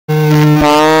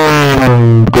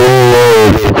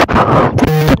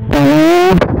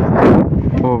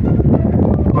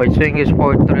I think it's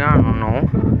part 3, I don't know.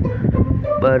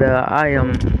 But I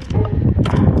am.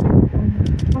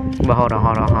 But hold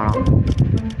on.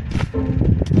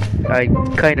 I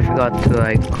kind of forgot to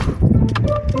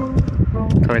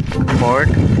record.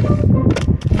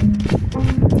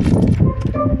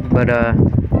 But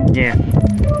yeah.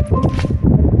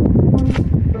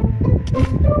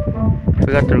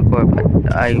 Forgot to record, but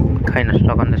I kind of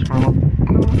stuck on this one.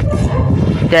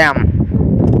 Damn.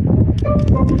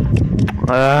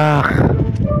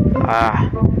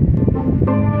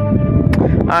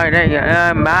 Alright, there you go.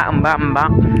 I'm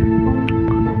back.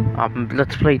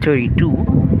 Let's play 32.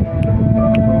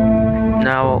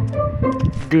 Now,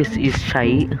 this is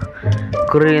shy.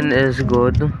 Green is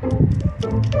good.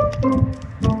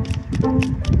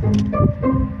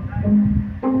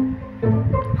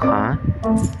 Huh?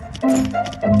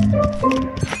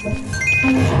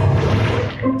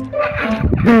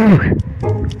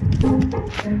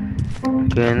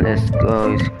 Green is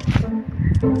good.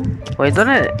 Wait, don't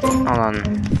it? Hold on.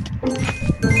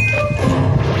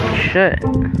 Shit.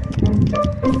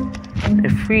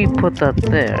 If we put that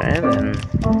there, then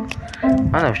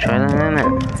I'll have tried that in it.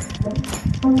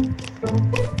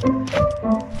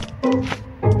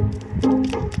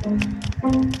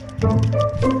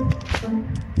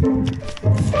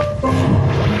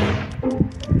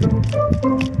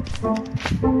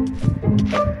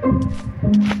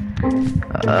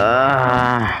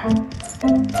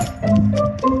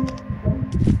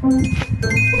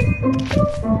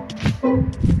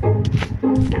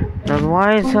 Then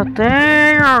why is that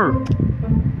there?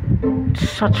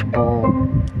 Such bull.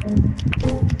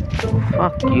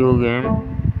 Fuck you, game.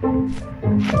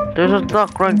 There's a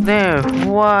duck right there.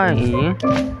 Why?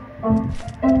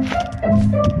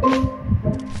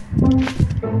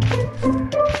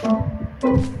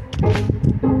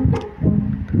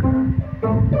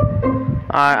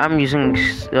 I'm using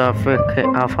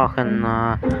fucking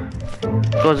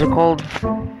what's it called?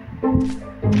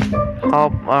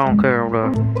 Help, I don't care,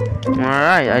 bro.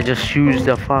 Alright, I just used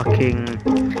the fucking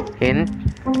hint.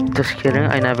 Just kidding,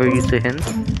 I never used a hint.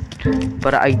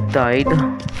 But I died.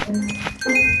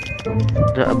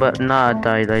 But not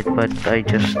died, but I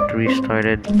just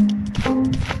restarted.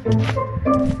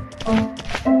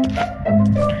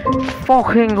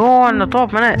 Fucking go on the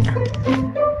top, man.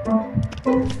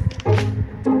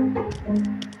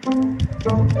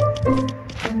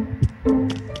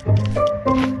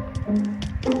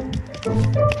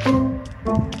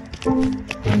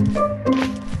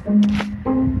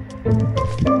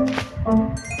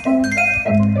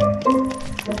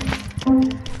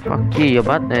 Fuck you, your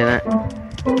butt, ain't it?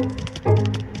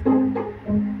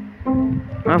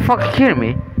 Are you fucking kidding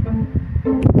me?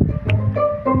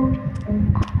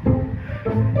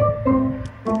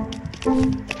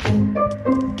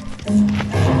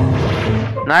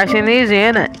 Nice and easy,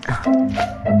 innit?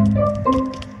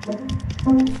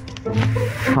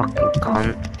 Fucking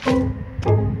cunt.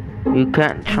 You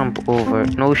can't jump over.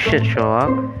 No shit,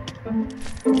 Sherlock.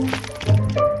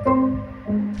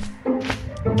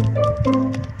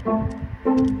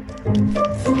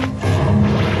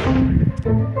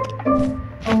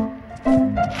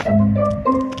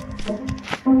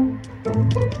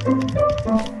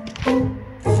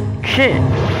 Shit.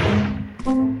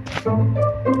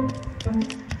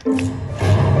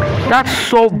 That's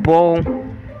so bull.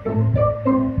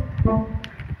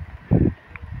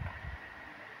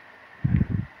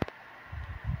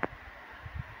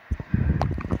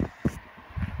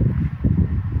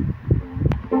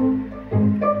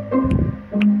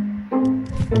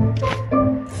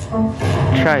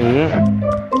 Try it.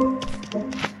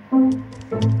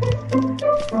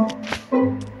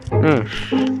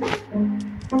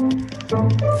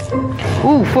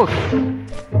 Ooh, fuck.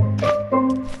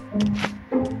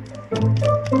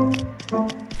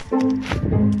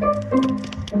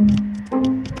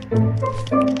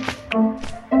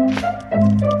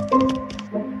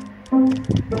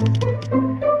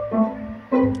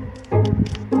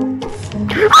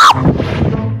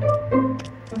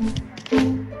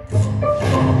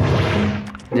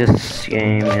 This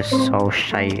game is so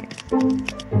shite.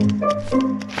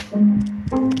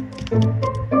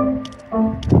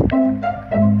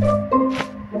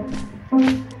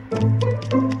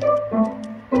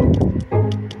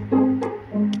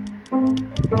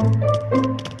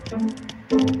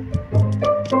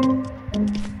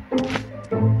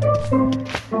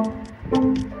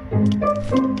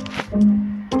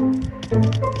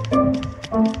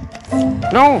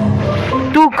 No!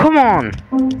 Dude, come on!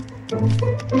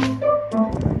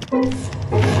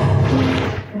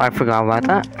 I forgot about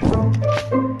that.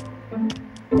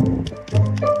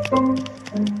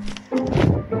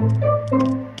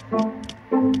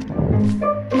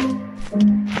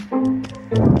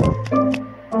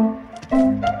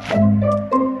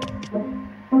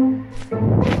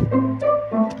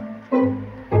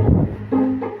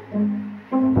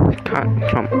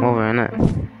 jump over, innit?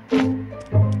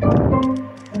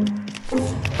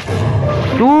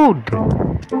 Dude!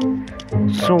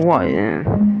 So what?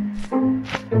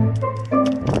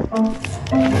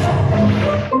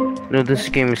 Dude, this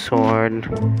game is so hard.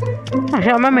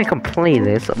 Actually, I might make a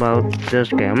playlist about this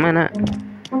game, innit?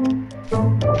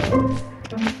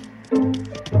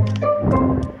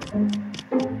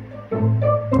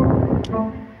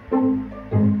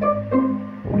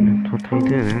 What are you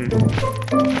doing?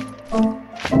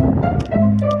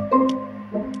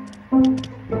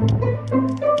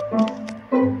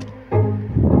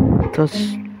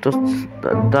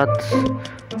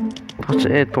 That's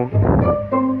it.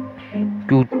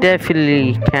 You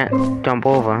definitely can't jump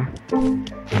over.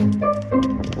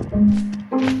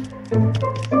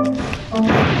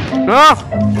 No!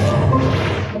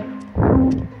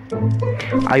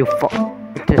 Are you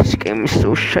This game is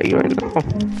so shy right now.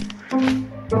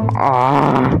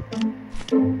 Ah.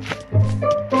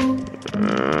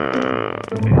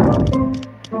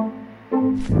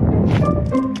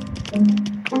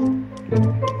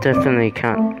 Definitely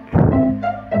can't.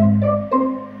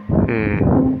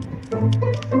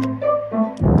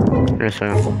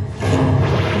 Listen.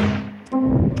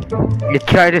 You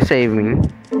try to save me.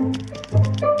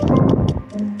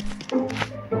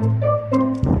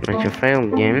 But you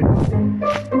failed again.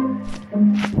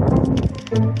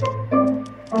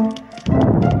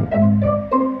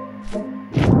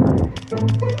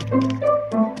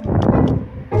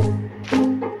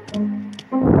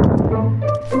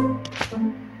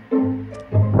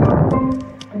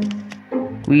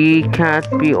 We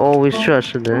can't be always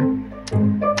trusted.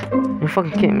 You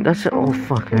fucking kidding me? That's it. Oh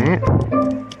fucking it.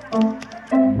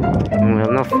 We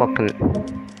have no fucking.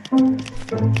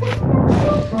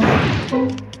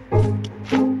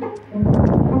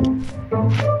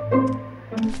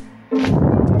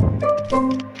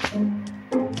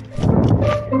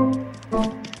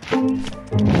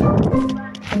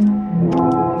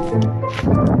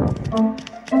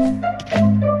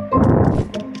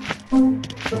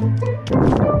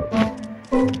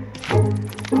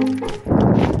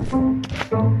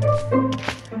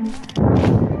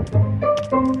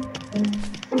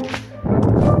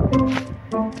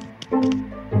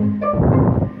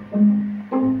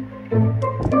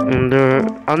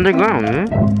 Underground, eh?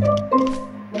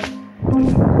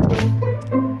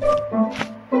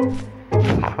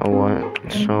 What?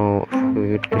 So,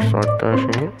 we can start that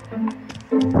shit.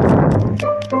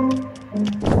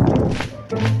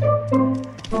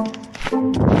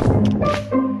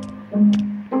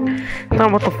 Now,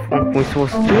 what the fuck are we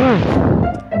supposed to do?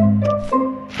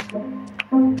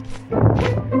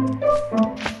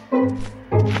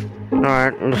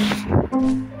 Alright, let's.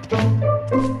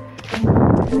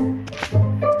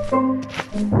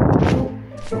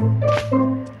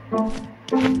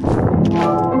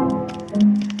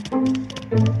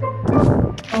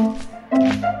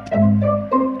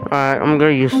 Alright, I'm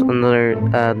gonna use another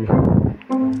ad.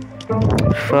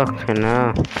 Fucking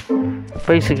hell.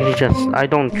 Basically I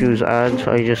don't use ads,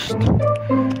 I just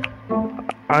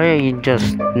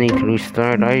need to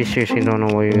restart. I seriously don't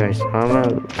know what you guys talk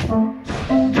about.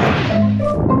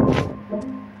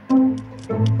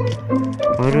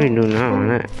 What do we do now,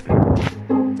 innit?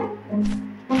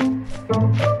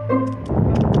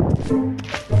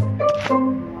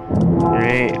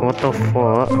 Right, what the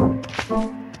fuck?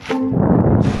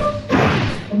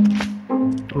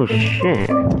 Oh shit.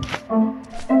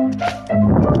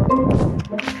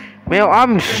 Man,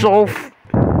 I'm so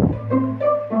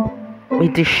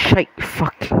with this shit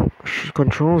fucking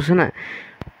controls, innit?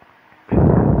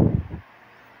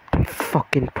 I'm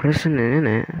fucking pressing it,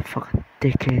 innit? Fucking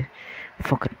dickhead.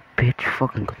 Fucking bitch.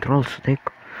 Fucking controls,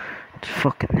 dick. It's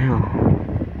fucking hell.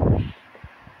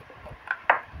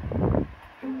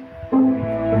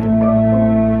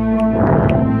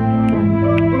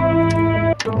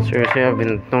 Seriously, I've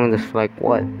been doing this for like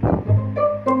what? 9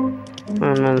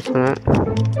 minutes, innit?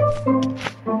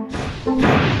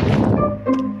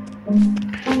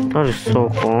 That is so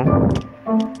cool.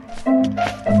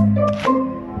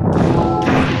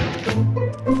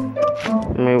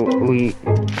 Maybe we.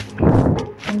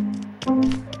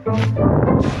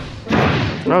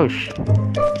 Oh shit.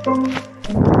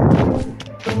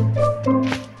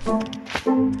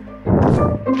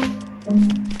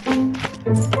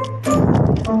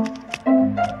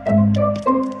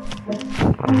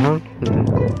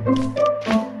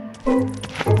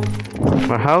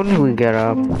 How do we get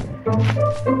up?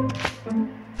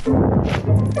 Oh,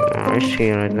 I see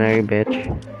you right there, bitch.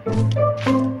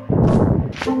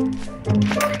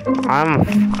 I'm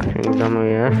fucking dumb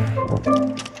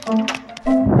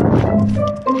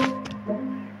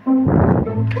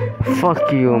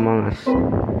Fuck you, Among Us.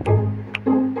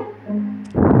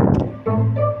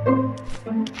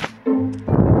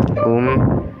 Boom.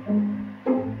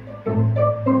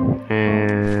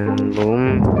 And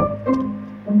boom.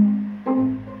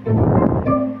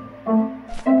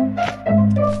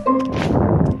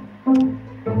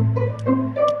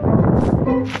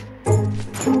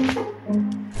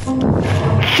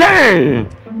 Shit!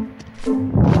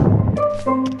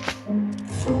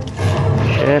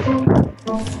 Shit.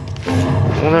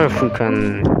 I wonder if we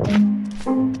can.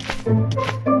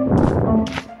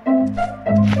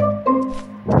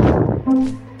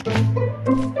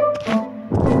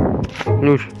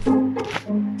 Noosh.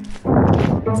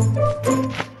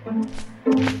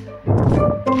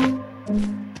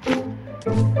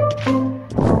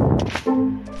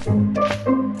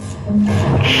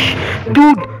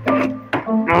 Dude!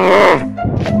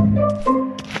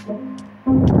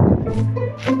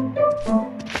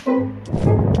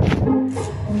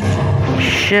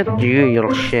 Shit, you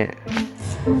little shit.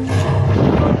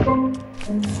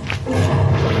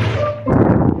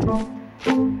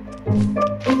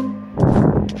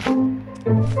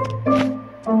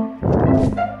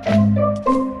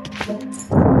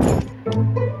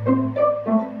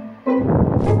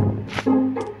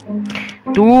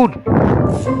 Dude!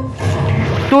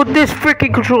 Dude, this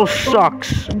freaking control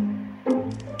sucks.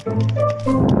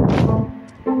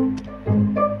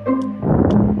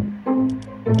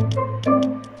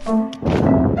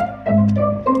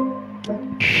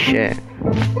 Shit.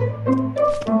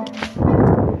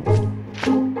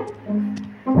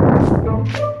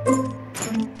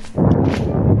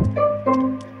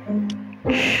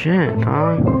 Shit,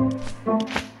 dog.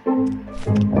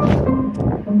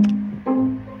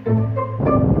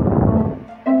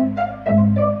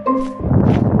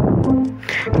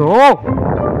 No!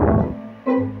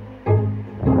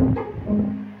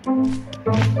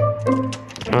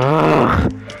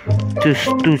 Ugh. Two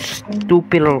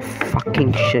stupid little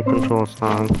fucking shit controls,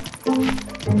 dog.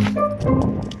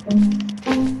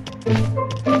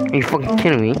 Are you fucking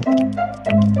kidding me?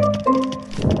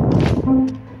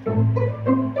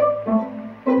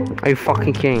 Are you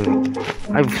fucking kidding me?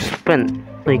 I've spent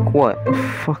like what?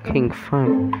 Fucking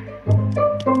fun.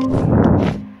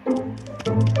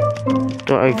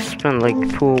 I've spent like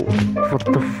two. What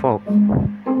the fuck?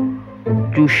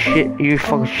 You shit. You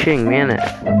fucking shitting me, innit?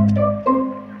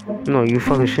 No, you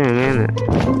fucking shitting me, innit?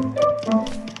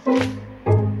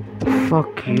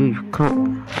 Fuck you. You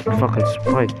can't fucking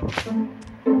spike.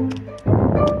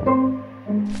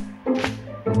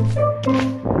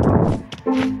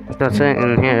 That's it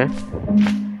in here.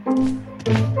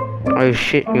 Oh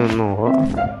shit, you know what?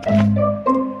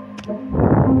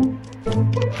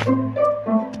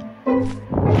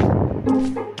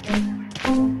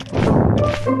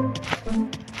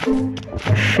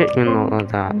 Shit, you know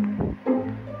that.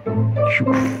 You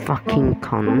fucking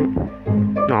cunt.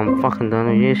 No, I'm fucking done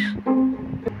with this.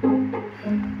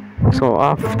 So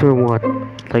after what?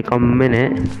 Like a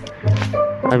minute?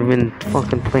 I've been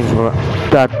fucking playing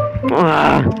that. I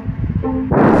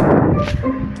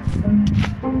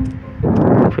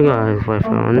forgot his wife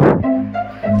on.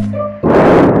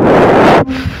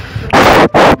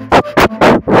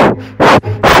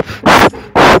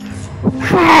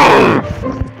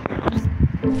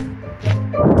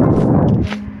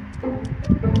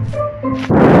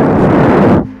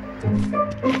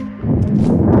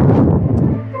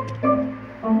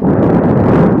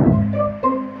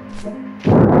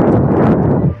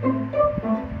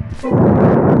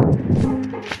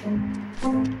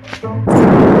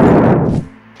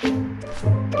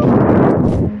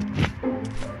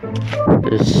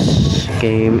 This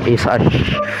game is I'm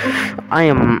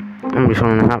just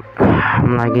gonna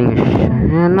I'm lagging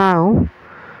now.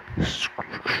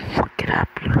 Fuck it up,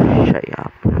 shut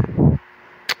up.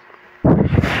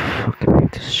 Fucking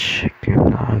make this shit game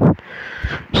lag.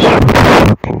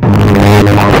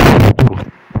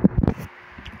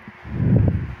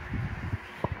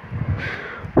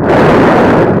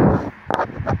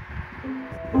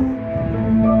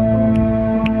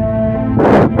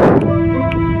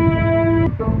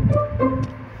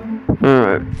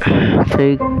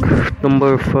 Take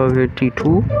number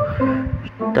 42.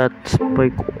 That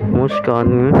spike almost got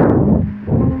me.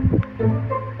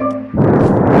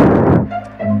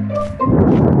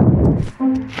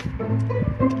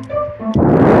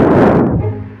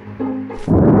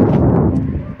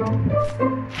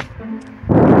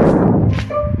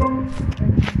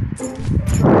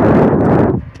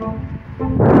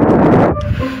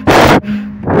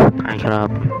 I got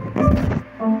up.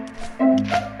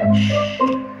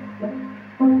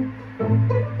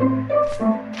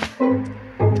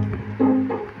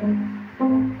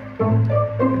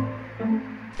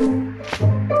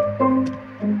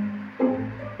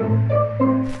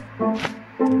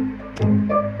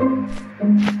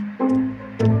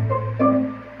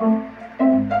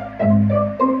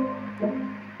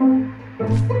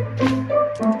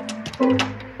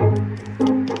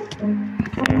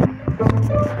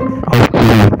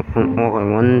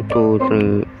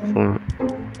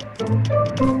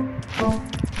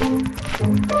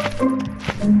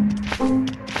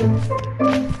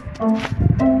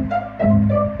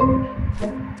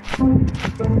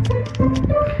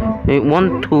 Wait,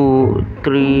 1, 2,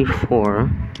 3,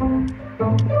 4.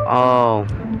 Oh,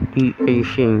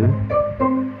 Asian.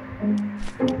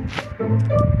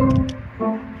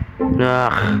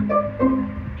 Ugh.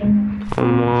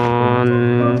 Come on.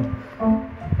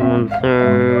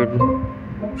 1/3.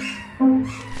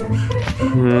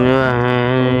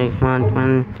 Come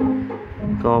on.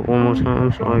 Go up one more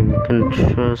time so I can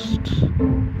just.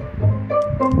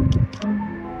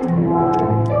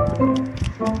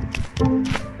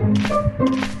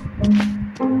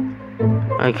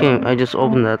 I can't. I just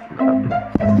opened that.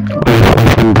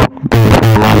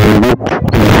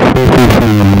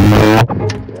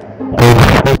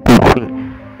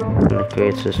 Okay,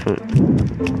 it's this one.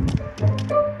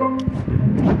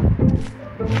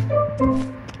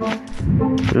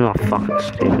 No, fucking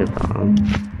stupid dog.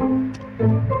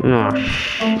 No,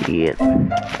 shit.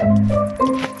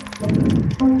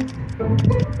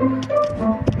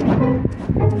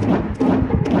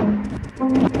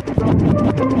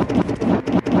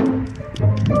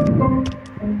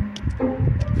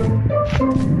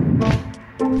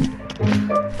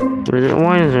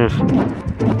 Why is this?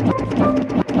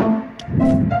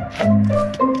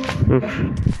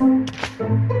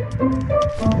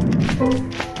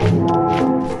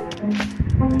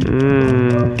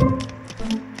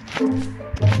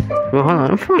 Well, hold on,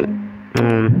 I'm fine.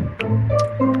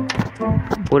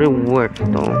 Would it work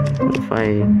though if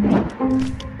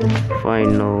I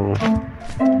know?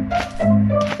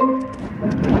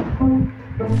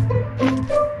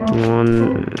 One.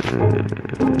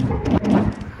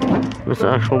 What's the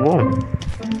actual ball?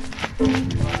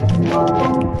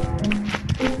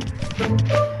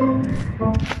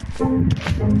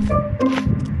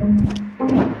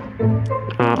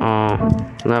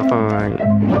 Left or right?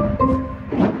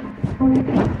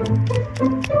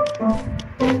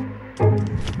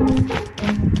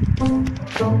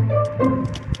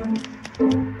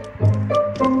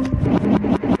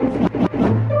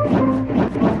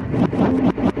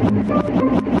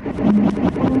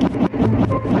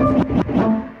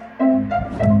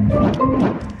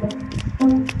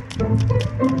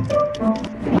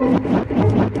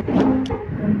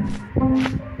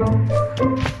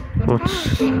 What's...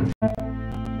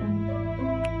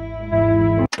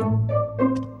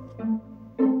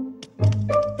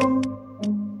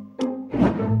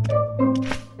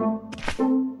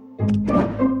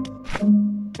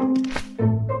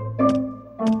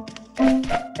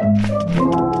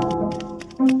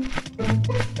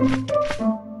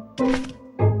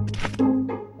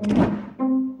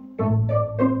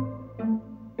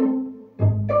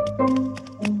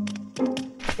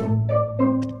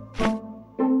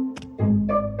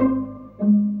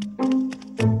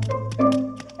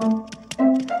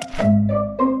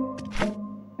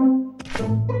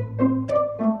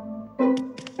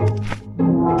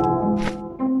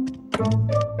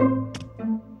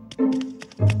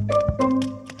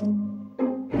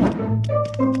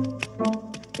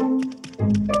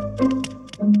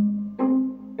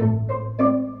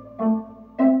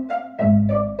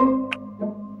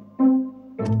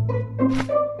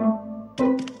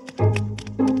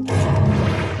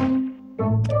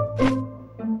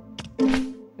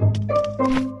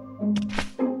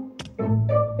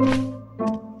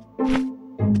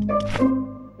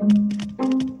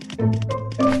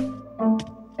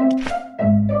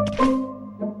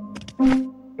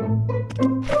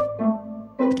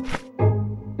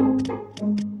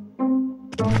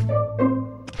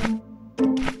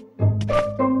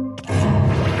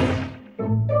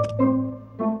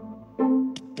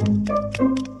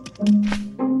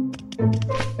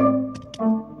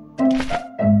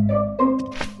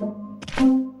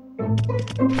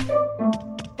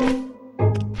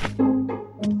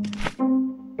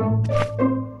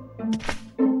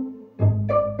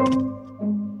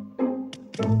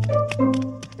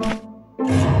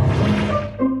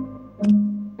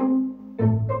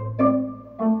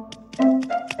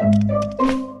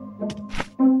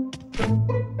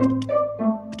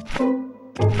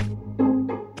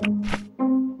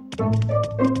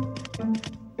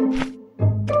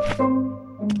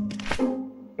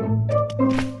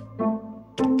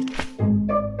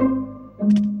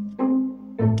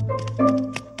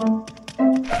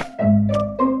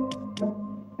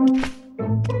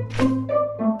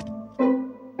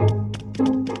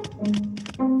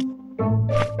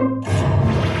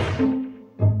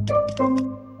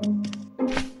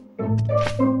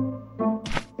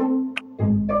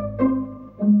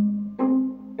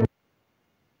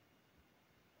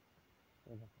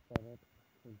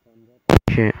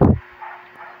 Shit.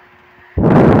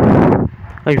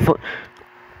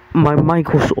 My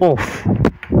mic was off.